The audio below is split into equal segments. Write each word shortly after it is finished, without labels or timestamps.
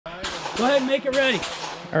Go ahead and make it ready.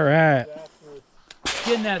 All right.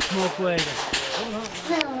 Get in that smoke wagon.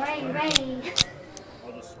 Ready.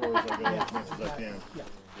 I'll just score as I go as much as I can.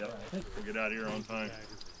 Yep. We'll get out of here on time.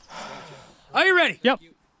 Are you ready? Yep.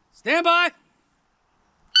 Stand by.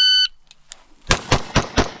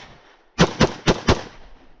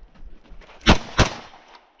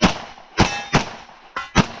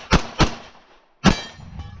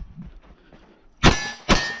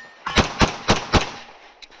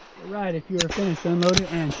 Right, if you are finished, unload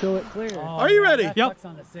it and show it clear. Are you ready? Yep.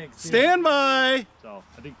 On the 6, Stand by. So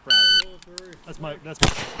I think frazzle. That's my.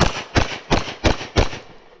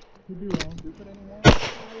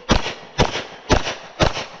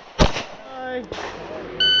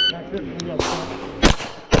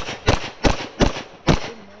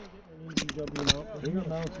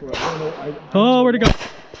 Oh, where'd it go?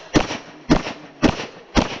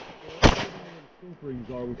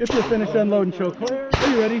 If you're finished, unload and show clear. Are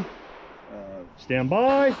you ready? Stand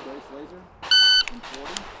by.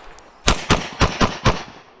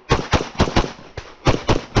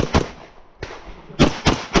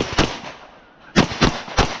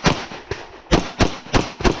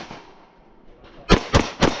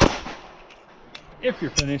 If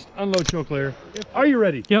you're finished, unload, show clear. Are you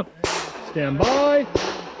ready? Yep. Stand by.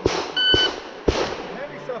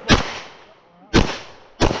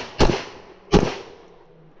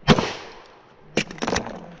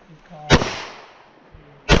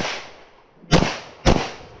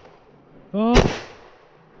 Oh.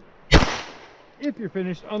 If you're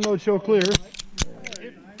finished, unload, show clear.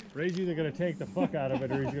 Ray's either going to take the fuck out of it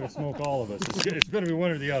or he's going to smoke all of us. It's going to be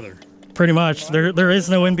one or the other. Pretty much. There is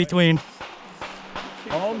no in between.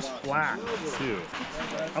 Palms flat, too.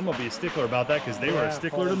 I'm going to be a stickler about that because they were a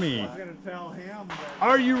stickler to me.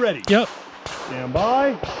 Are you ready? Yep. Stand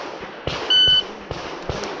by.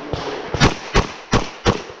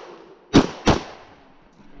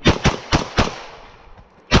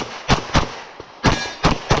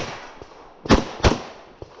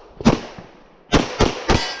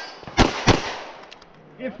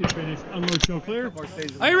 If you're finished, unload, show clear.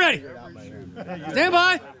 Are you ready? Stand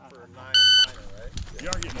by. You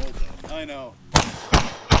are getting old though. I know.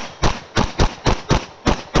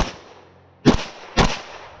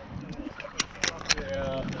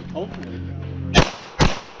 Yeah, hopefully.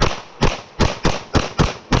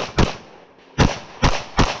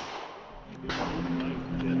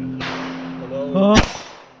 Oh.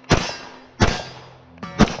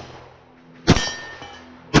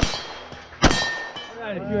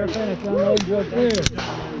 Right, if you are finished, unload and show clear.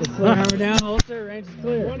 Just put hammer down, holster, range is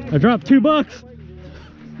clear. I dropped $2.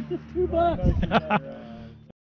 $2.